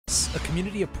a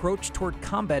community approach toward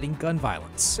combating gun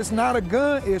violence. It's not a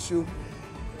gun issue,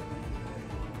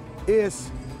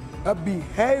 it's a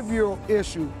behavioral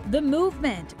issue. The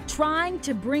movement trying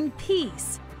to bring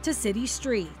peace to city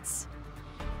streets.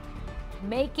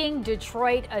 Making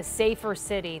Detroit a safer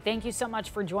city. Thank you so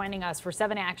much for joining us for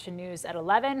 7 Action News at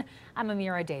 11. I'm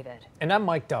Amira David. And I'm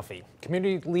Mike Duffy.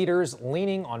 Community leaders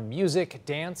leaning on music,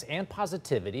 dance, and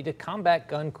positivity to combat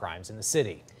gun crimes in the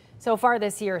city. So far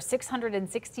this year,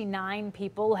 669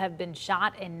 people have been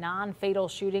shot in non-fatal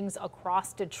shootings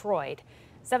across Detroit.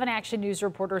 7 Action News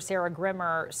reporter Sarah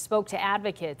Grimmer spoke to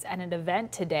advocates at an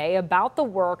event today about the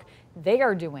work they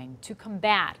are doing to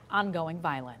combat ongoing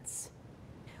violence.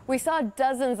 We saw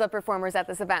dozens of performers at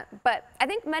this event, but I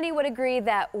think many would agree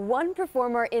that one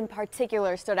performer in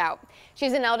particular stood out.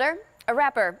 She's an elder, a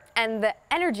rapper, and the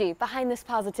energy behind this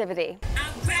positivity.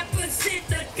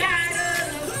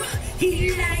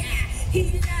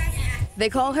 They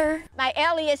call her my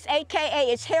alias,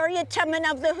 aka is Harriet Tubman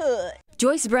of the hood.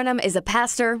 Joyce Branham is a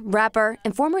pastor, rapper,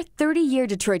 and former 30-year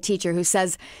Detroit teacher who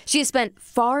says she has spent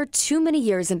far too many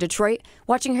years in Detroit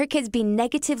watching her kids be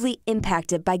negatively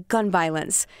impacted by gun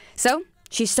violence. So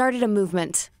she started a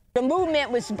movement. The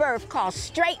movement was birthed called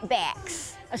Straight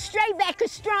Backs. A straight back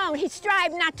is strong. He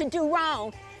strives not to do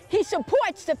wrong. He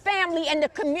supports the family and the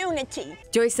community.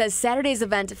 Joyce says Saturday's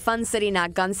event, Fun City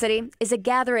Not Gun City, is a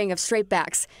gathering of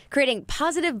straight-backs, creating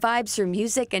positive vibes through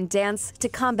music and dance to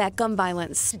combat gun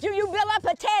violence. Do you build up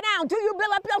or tear down? Do you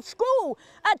build up your school?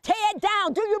 Or tear it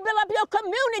down? Do you build up your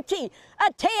community? Or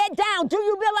tear it down? Do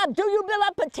you build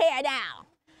up or tear down?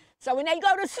 So when they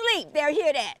go to sleep, they'll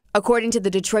hear that. According to the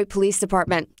Detroit Police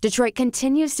Department, Detroit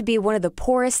continues to be one of the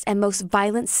poorest and most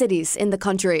violent cities in the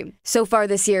country. So far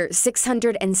this year,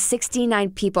 669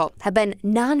 people have been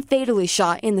non-fatally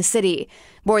shot in the city.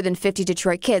 More than 50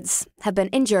 Detroit kids have been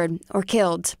injured or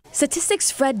killed.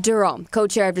 Statistics Fred Durrell,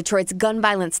 co-chair of Detroit's Gun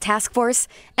Violence Task Force,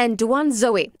 and Duan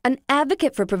Zoe, an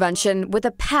advocate for prevention with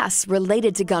a past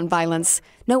related to gun violence,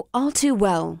 know all too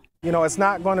well. You know, it's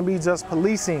not going to be just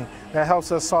policing that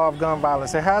helps us solve gun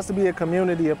violence. It has to be a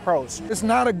community approach. It's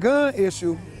not a gun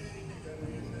issue,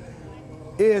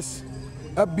 it's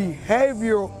a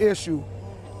behavioral issue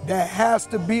that has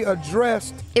to be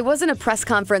addressed. It wasn't a press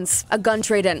conference, a gun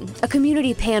trade-in, a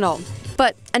community panel,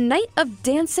 but a night of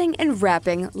dancing and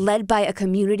rapping led by a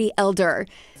community elder.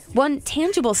 One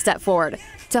tangible step forward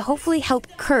to hopefully help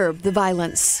curb the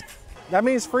violence. That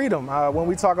means freedom. When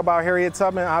we talk about Harriet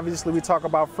Tubman, obviously we talk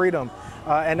about freedom,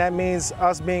 and that means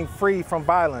us being free from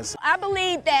violence. I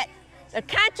believe that the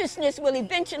consciousness will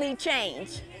eventually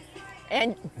change,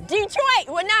 and Detroit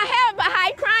will not have a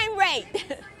high crime rate.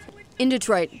 In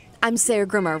Detroit, I'm Sarah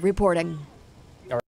Grimmer reporting.